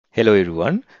Hello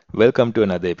everyone, welcome to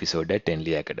another episode at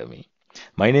Enlear Academy.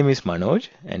 My name is Manoj,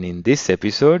 and in this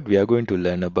episode we are going to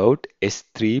learn about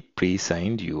S3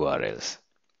 pre-signed URLs.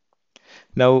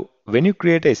 Now, when you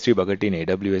create a S3 bucket in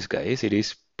AWS, guys, it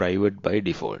is private by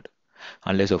default,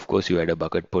 unless of course you add a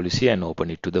bucket policy and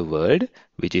open it to the world,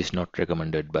 which is not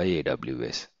recommended by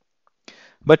AWS.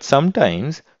 But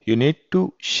sometimes you need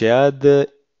to share the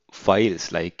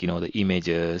files like the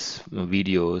images,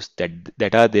 videos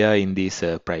that are there in these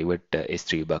private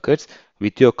S3 buckets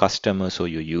with your customers or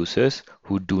your users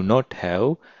who do not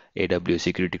have AWS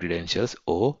security credentials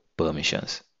or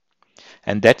permissions.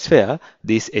 And that's where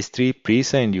these S3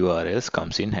 pre-signed URLs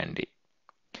comes in handy.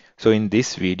 So in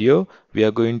this video, we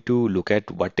are going to look at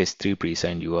what S3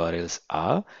 pre-signed URLs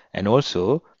are, and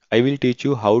also I will teach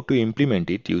you how to implement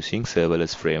it using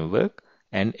Serverless framework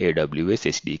and AWS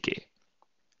SDK.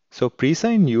 So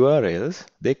pre-signed URLs,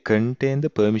 they contain the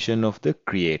permission of the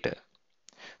creator.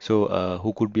 So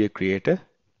who could be a creator?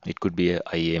 It could be a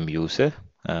IAM user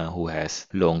who has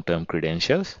long-term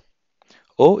credentials,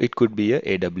 or it could be a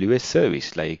AWS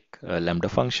service like a Lambda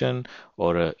function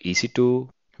or a EC2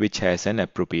 which has an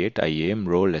appropriate IAM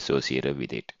role associated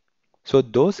with it. So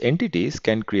those entities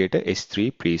can create a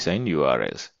S3 pre-signed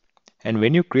URLs. And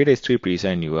when you create S3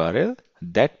 pre-signed URL,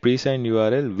 that pre-signed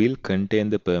URL will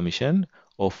contain the permission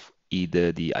of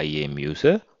either the IAM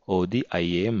user or the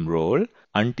IAM role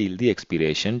until the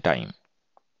expiration time.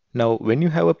 Now, when you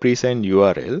have a pre-signed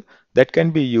URL, that can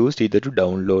be used either to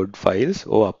download files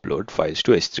or upload files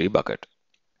to S3 bucket.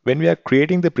 When we are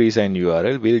creating the pre-signed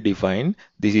URL, we'll define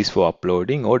this is for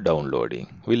uploading or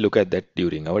downloading. We'll look at that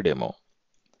during our demo.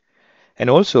 And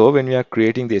also, when we are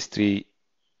creating the S3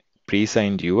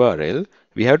 pre-signed URL,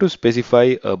 we have to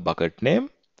specify a bucket name,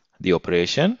 the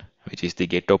operation, which is the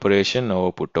get operation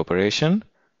or put operation,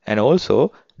 and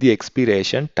also the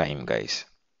expiration time, guys.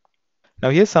 Now,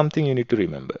 here's something you need to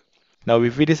remember. Now,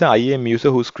 if it is an IAM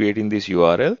user who's creating this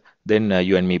URL, then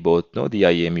you and me both know the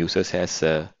IAM users has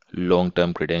a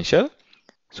long-term credential.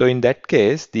 So in that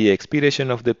case, the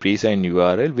expiration of the pre-signed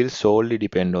URL will solely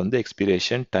depend on the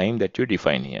expiration time that you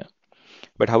define here.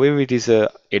 But however, it is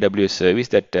a AWS service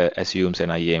that assumes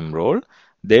an IAM role,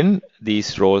 then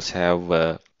these roles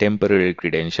have temporary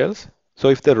credentials. So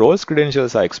if the roles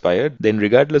credentials are expired, then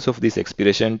regardless of this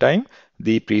expiration time,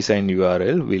 the pre-signed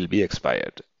URL will be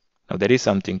expired. Now that is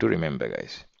something to remember,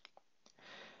 guys.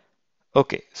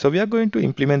 Okay, so we are going to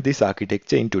implement this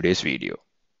architecture in today's video.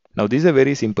 Now this is a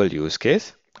very simple use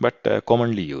case, but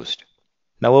commonly used.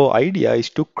 Now our idea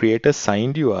is to create a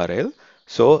signed URL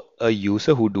so a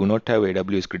user who do not have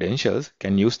AWS credentials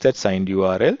can use that signed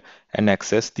URL and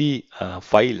access the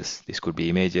files. This could be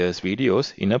images,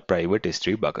 videos in a private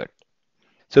S3 bucket.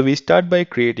 So we start by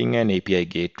creating an API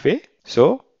gateway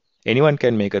so anyone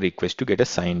can make a request to get a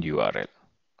signed URL.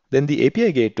 Then the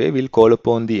API gateway will call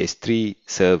upon the S3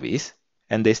 service,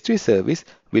 and the S3 service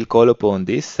will call upon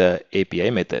this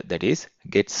API method, that is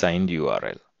get signed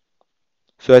URL.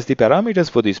 So as the parameters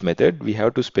for this method, we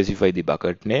have to specify the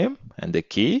bucket name and the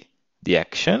key, the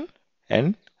action,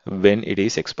 and when it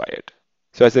is expired.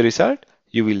 So as a result,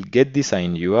 you will get the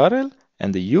signed URL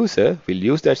and the user will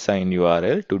use that signed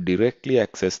URL to directly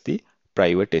access the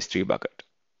private S3 bucket.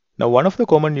 Now, one of the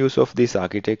common use of this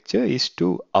architecture is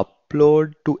to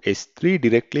upload to S3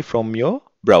 directly from your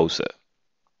browser.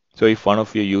 So if one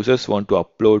of your users want to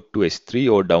upload to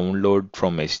S3 or download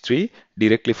from S3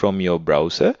 directly from your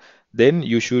browser, then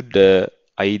you should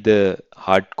either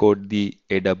hard code the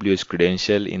AWS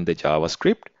credential in the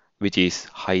JavaScript, which is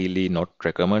highly not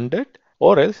recommended,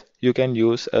 or else you can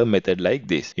use a method like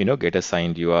this, get a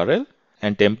signed URL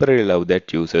and temporarily allow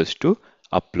that users to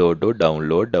upload or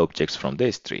download the objects from the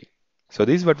S3. So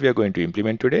this is what we are going to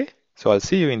implement today. So I'll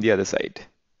see you in the other side.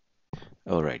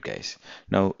 Alright guys,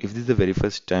 now if this is the very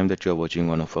first time that you are watching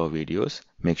one of our videos,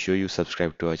 make sure you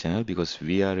subscribe to our channel because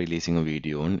we are releasing a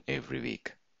video on every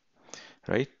week.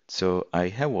 Right, so I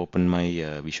have opened my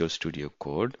Visual Studio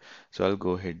Code, so I'll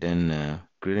go ahead and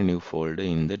create a new folder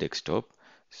in the desktop.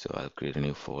 So I'll create a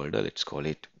new folder, let's call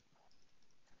it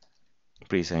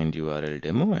Presigned URL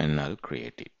demo, and I'll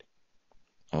create it.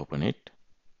 Open it.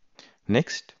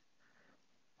 Next,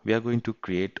 we are going to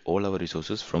create all our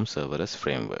resources from Serverless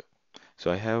framework.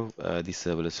 So I have the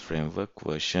Serverless framework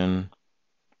version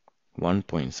 1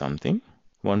 point something,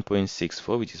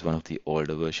 1.64, which is one of the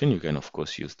older version. You can of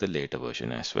course use the later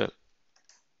version as well.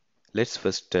 Let's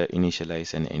first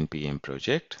initialize an npm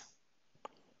project,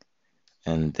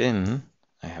 and then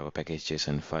I have a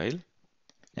package.json file,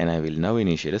 and I will now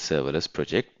initiate a serverless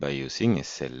project by using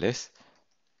sls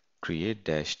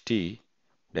create-t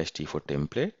 -t for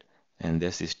template, and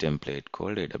there's this template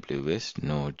called AWS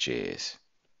Node.js.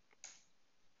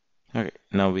 Okay,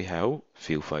 now we have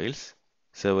few files.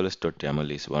 Serverless.yaml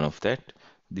is one of that.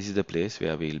 This is the place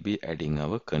where we will be adding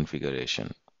our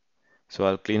configuration. So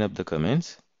I'll clean up the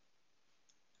comments.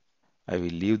 I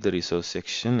will leave the resource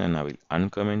section and I will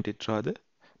uncomment it rather,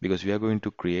 because we are going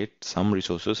to create some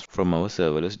resources from our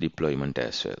serverless deployment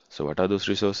as well. So what are those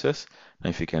resources? Now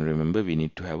if you can remember, we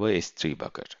need to have a S3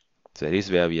 bucket. So that is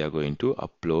where we are going to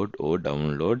upload or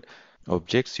download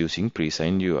objects using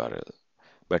presigned URL.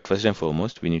 But first and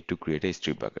foremost, we need to create a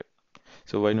S3 bucket.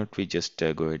 So why not we just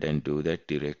go ahead and do that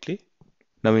directly?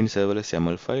 Now in serverless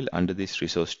YAML file under this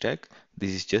resource tag,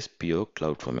 this is just pure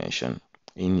CloudFormation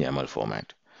in YAML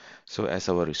format. So as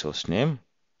our resource name,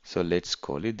 so let's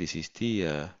call it, this is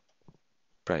the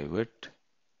private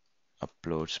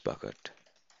uploads bucket.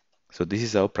 So this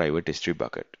is our private S3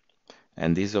 bucket,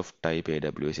 and this is of type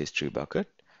AWS S3 bucket.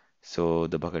 So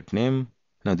the bucket name,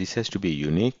 now this has to be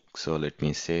unique. So let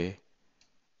me say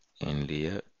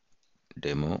Enlear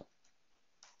demo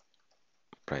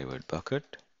private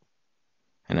bucket.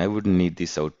 And I wouldn't need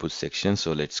this output section,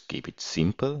 so let's keep it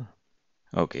simple.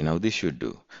 Okay, now this should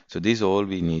do. So this is all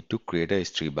we need to create a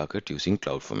S3 bucket using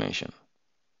CloudFormation.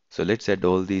 So let's add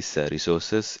all these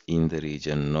resources in the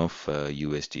region of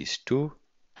USDs2.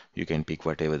 You can pick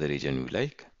whatever the region you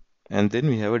like. And then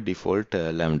we have a default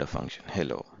Lambda function,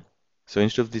 hello. So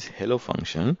instead of this hello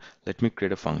function, let me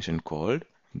create a function called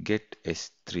get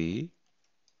S3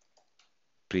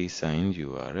 presigned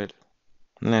URL.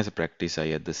 And as a practice, I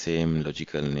add the same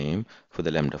logical name for the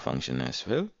Lambda function as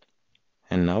well.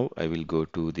 And now I will go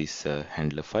to this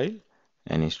handler file,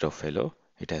 and instead of hello,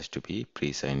 it has to be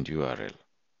presigned URL.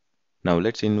 Now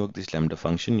let's invoke this Lambda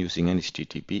function using an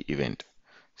HTTP event.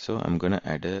 So I'm gonna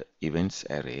add a events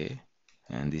array,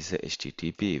 and this is a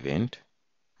HTTP event,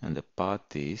 and the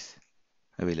path is,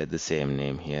 I will add the same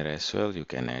name here as well. You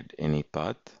can add any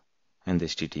path, and the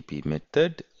HTTP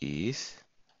method is,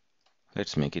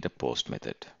 let's make it a post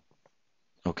method.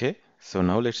 Okay, so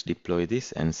now let's deploy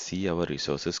this and see our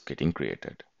resources getting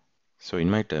created. So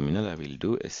in my terminal, I will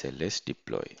do SLS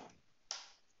deploy.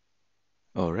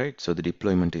 Alright, so the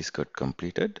deployment is got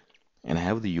completed, and I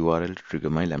have the URL to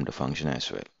trigger my Lambda function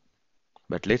as well.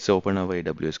 But let's open our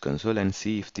AWS console and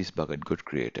see if this bucket got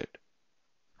created.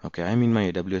 Okay, I'm in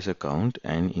my AWS account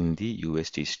and in the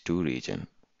USDs2 region.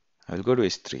 I'll go to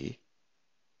S3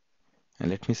 and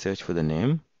let me search for the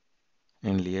name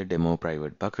Enlear demo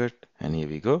private bucket, and here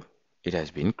we go. It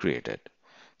has been created.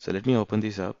 So let me open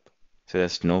this up. So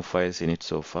there's no files in it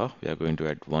so far. We are going to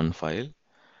add one file.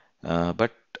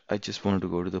 But I just wanted to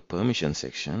go to the permission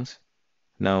sections.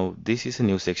 Now, this is a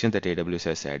new section that AWS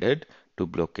has added to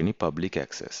block any public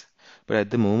access. But at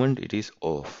the moment, it is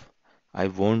off. I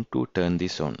want to turn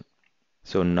this on.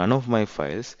 So none of my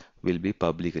files will be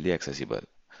publicly accessible.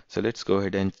 So let's go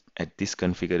ahead and add this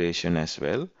configuration as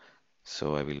well.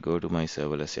 So I will go to my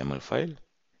serverless YAML file,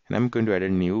 and I'm going to add a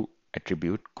new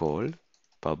attribute called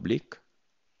public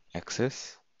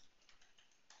access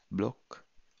block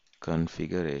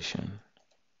configuration.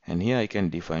 And here I can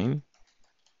define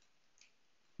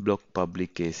block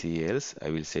public ACLs.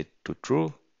 I will set to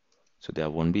true, so there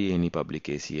won't be any public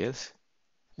ACLs,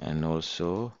 and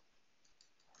also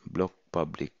block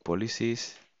public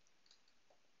policies,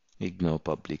 ignore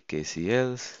public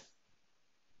ACLs,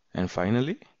 and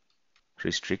finally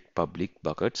restrict public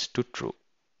buckets to true.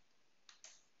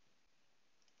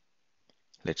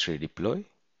 Let's redeploy.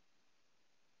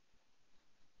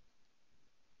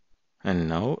 And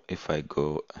now if I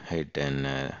go ahead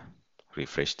and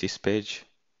refresh this page,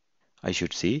 I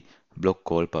should see block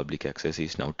call public access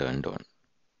is now turned on.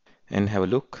 And have a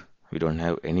look, we don't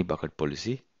have any bucket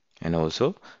policy, and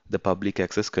also the public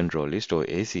access control list or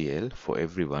ACL for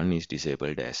everyone is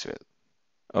disabled as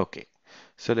well. Okay,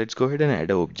 so let's go ahead and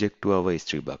add an object to our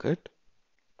S3 bucket.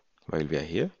 While we are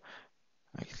here,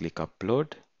 I click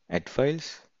upload, add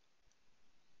files,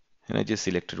 and I just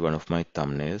selected one of my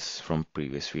thumbnails from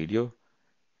previous video,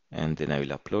 and then I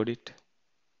will upload it.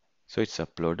 So it's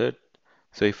uploaded.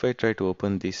 So if I try to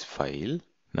open this file,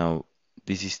 now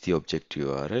this is the object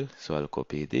URL, so I'll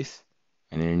copy this,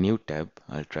 and in a new tab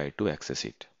I'll try to access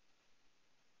it.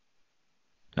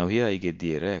 Now here I get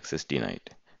the error access denied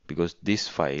because this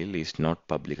file is not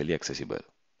publicly accessible.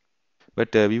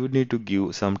 But we would need to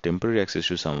give some temporary access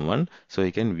to someone so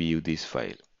he can view this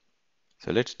file.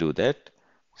 So let's do that.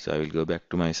 So I will go back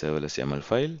to my serverless YAML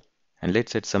file, and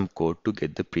let's add some code to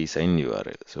get the pre-signed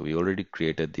URL. So we already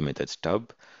created the method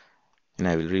stub, and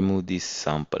I will remove this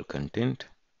sample content.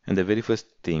 And the very first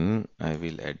thing I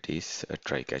will add is a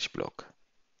try catch block.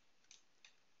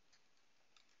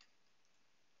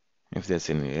 If there's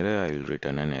an error, I will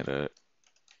return an error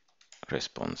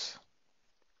response.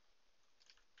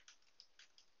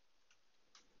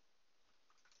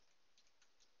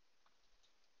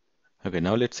 Okay,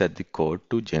 now let's add the code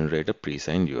to generate a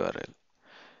pre-signed URL.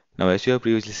 Now, as you have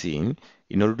previously seen,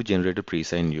 in order to generate a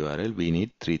pre-signed URL, we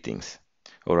need three things,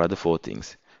 or rather four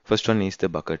things. First one is the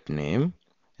bucket name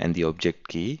and the object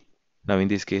key. Now, in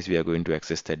this case, we are going to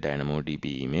access that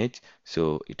DynamoDB image,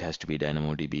 so it has to be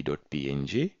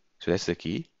dynamodb.png. So that's the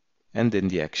key. And then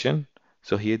the action.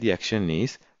 So here the action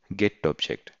is get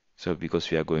object. So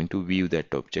because we are going to view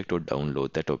that object or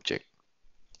download that object.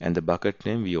 And the bucket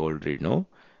name we already know.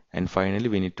 And finally,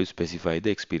 we need to specify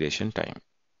the expiration time.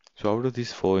 So out of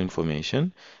these four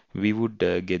information, we would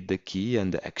get the key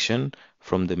and the action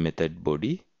from the method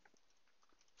body.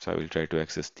 So I will try to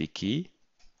access the key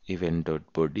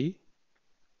event.body,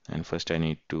 and first I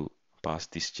need to pass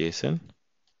this JSON,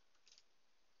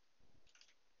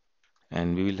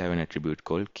 and we will have an attribute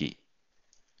called key.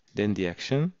 Then the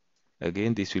action,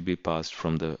 again this will be passed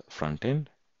from the front end.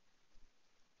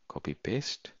 Copy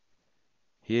paste.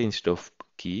 Here instead of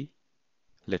key,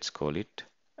 let's call it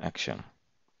action.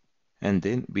 And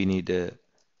then we need a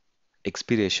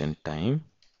expiration time.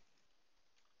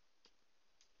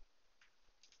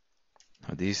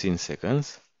 Now this is in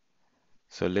seconds.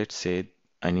 So let's say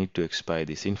I need to expire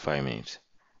this in 5 minutes.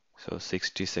 So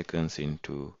 60 seconds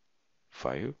into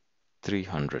 5,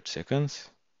 300 seconds.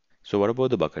 So what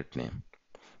about the bucket name?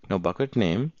 Now bucket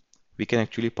name, we can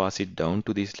actually pass it down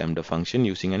to this Lambda function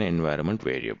using an environment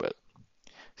variable.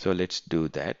 So let's do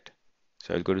that.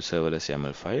 So I'll go to serverless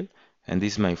YAML file, and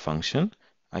this is my function.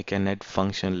 I can add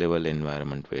function level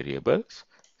environment variables.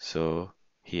 So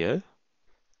here,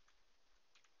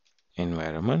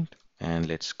 environment, and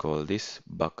let's call this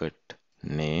bucket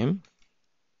name.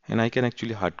 And I can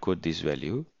actually hardcode this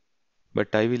value,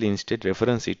 but I will instead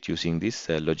reference it using this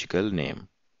logical name.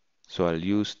 So I'll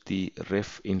use the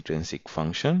ref intrinsic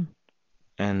function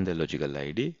and the logical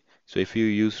ID. So if you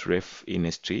use ref in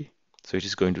S3, so it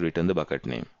is going to return the bucket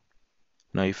name.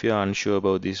 Now if you are unsure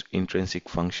about these intrinsic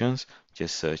functions,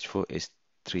 just search for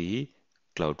S3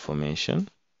 CloudFormation.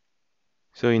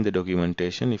 So in the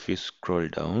documentation, if you scroll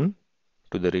down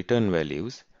to the return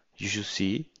values, you should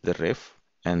see the ref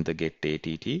and the get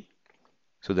ATT.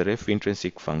 So the ref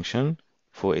intrinsic function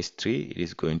for S3, it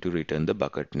is going to return the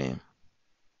bucket name.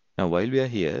 Now while we are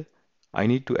here, I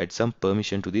need to add some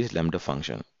permission to this Lambda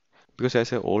function. Because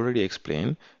as I already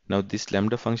explained, now this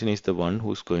Lambda function is the one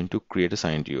who's going to create a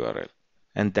signed URL.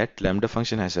 And that Lambda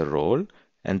function has a role,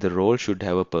 and the role should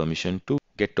have a permission to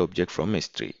get object from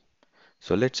S3.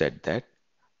 So let's add that.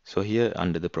 So here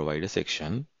under the provider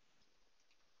section,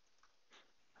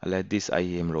 I'll add this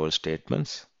IAM role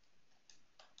statements,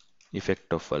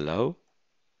 effect of allow.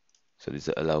 So this is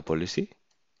the allow policy.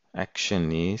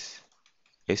 Action is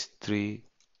S3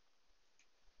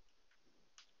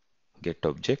 get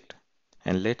object,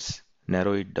 and let's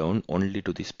narrow it down only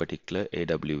to this particular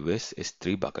AWS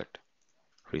S3 bucket.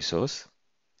 Resource.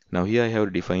 Now here I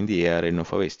have defined the ARN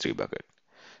of our S3 bucket.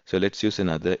 So let's use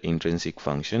another intrinsic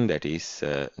function, that is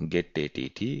get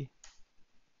ATT,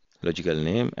 logical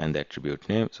name and the attribute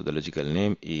name. So the logical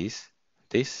name is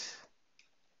this,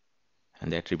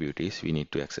 and the attribute is we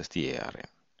need to access the ARN.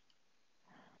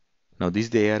 Now this is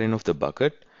the ARN of the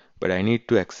bucket, but I need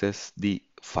to access the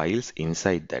files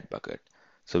inside that bucket.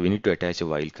 So we need to attach a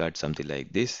wildcard, something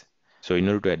like this. So in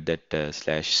order to add that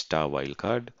 /star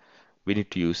wildcard, we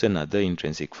need to use another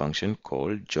intrinsic function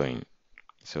called join.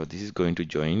 So this is going to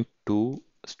join two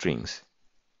strings.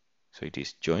 So it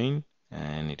is join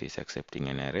and it is accepting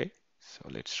an array. So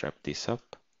let's wrap this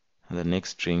up. And the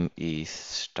next string is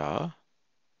star.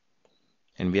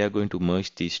 And we are going to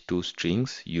merge these two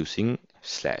strings using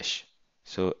slash.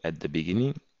 So at the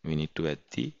beginning, we need to add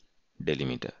the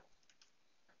delimiter.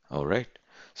 All right.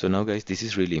 So now guys, this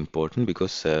is really important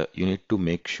because you need to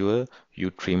make sure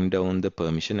you trim down the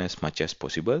permission as much as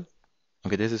possible.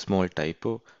 Okay, there's a small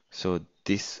typo. So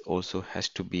this also has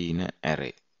to be in an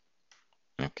array.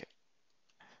 Okay.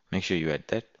 Make sure you add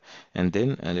that. And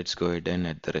then let's go ahead and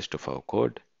add the rest of our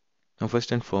code. Now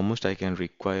first and foremost, I can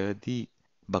require the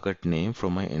bucket name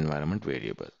from my environment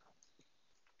variable.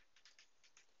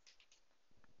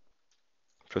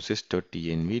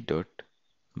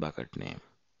 Process.env.bucket name.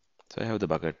 So I have the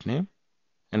bucket name.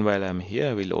 And while I'm here,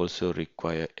 I will also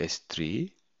require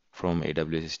S3 from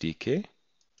AWS SDK,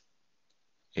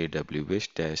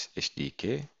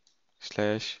 AWS-SDK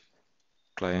 /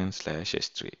 client /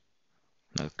 S3.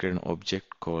 Now create an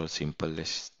object called simple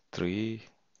S3.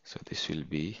 So this will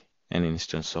be an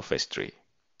instance of S3.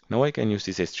 Now I can use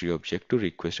this S3 object to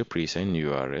request a pre-signed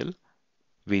URL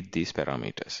with these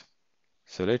parameters.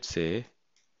 So let's say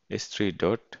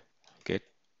s3.get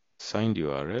signed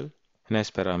URL, and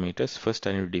as parameters, first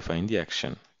I need to define the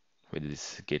action, whether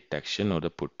this is get action or the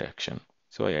put action.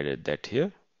 So I added that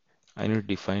here. I need to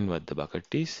define what the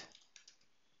bucket is.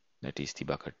 That is the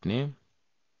bucket name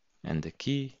and the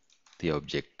key, the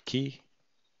object key,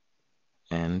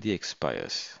 and the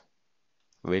expires,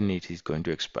 when it is going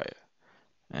to expire.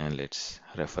 And let's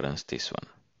reference this one.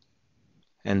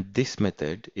 And this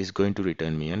method is going to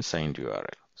return me an signed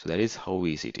URL. So that is how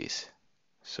easy it is.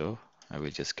 So I will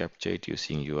just capture it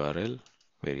using URL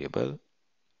variable.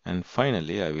 And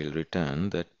finally, I will return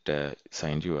that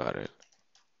signed URL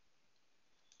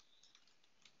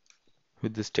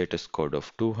with the status code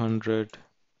of 200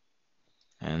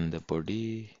 and the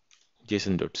body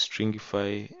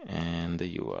json.stringify and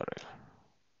the URL.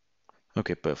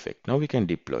 Okay, perfect. Now we can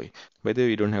deploy. By the way,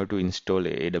 we don't have to install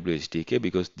AWS SDK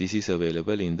because this is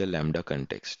available in the Lambda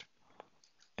context.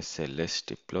 SLS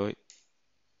deploy.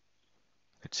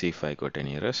 Let's see if I got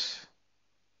any errors.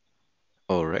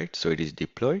 Alright, so it is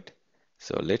deployed.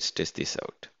 So let's test this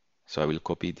out. So I will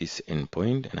copy this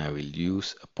endpoint and I will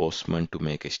use a postman to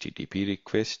make HTTP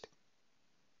request.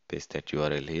 Paste that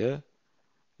URL here.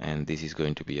 And this is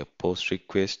going to be a post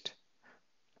request.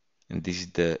 And this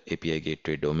is the API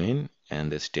gateway domain and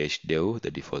the stage dev,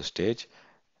 the default stage,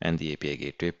 and the API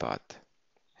gateway path.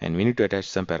 And we need to attach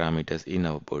some parameters in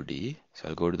our body. So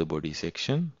I'll go to the body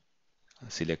section,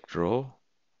 select row,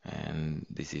 and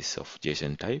this is of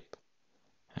JSON type.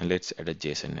 And let's add a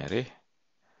JSON array.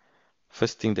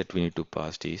 First thing that we need to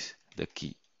pass is the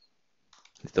key,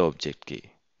 the object key.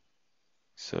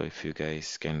 So if you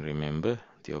guys can remember,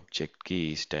 the object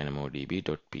key is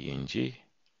dynamodb.png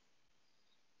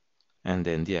and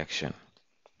then the action.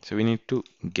 So we need to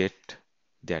get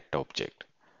that object.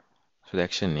 So the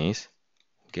action is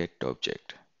get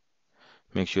object.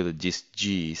 Make sure that this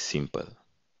G is simple.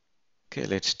 Okay,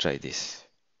 let's try this.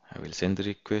 I will send the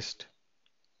request.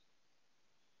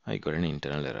 I got an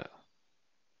internal error.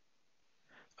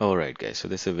 Alright guys, so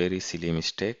that's a very silly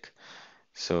mistake.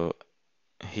 So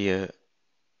here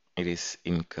it is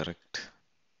incorrect.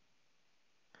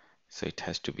 So it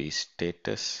has to be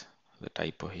status, the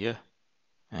typo here.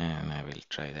 And I will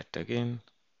try that again.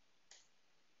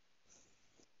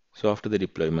 So after the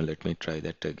deployment, let me try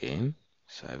that again.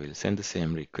 So I will send the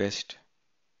same request.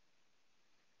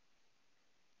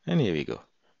 And here we go.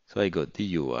 So I got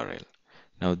the URL.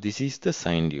 Now this is the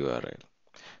signed URL.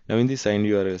 Now in the signed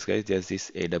URLs, guys, there's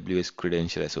this AWS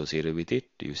credential associated with it.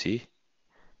 Do you see?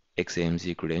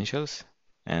 XAMC credentials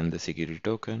and the security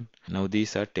token. Now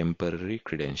these are temporary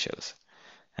credentials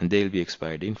and they'll be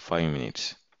expired in 5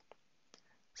 minutes.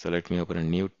 So let me open a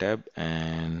new tab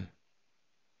and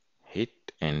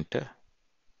hit enter.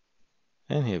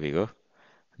 And here we go.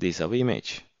 This is our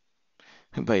image.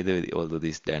 By the way, although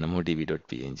this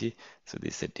dynamodb.png, so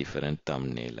this is a different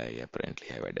thumbnail I apparently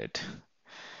have added.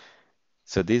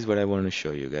 So this is what I want to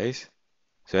show you guys.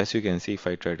 So as you can see, if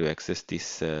I try to access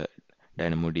this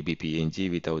DynamoDB PNG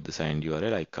without the signed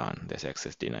URL, I can't. There's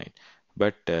access denied.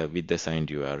 But with the signed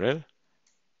URL,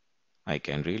 I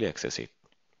can really access it.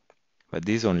 But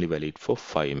this is only valid for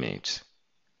 5 minutes.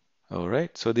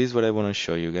 Alright, so this is what I want to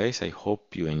show you guys. I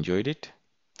hope you enjoyed it.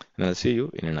 And I'll see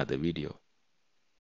you in another video.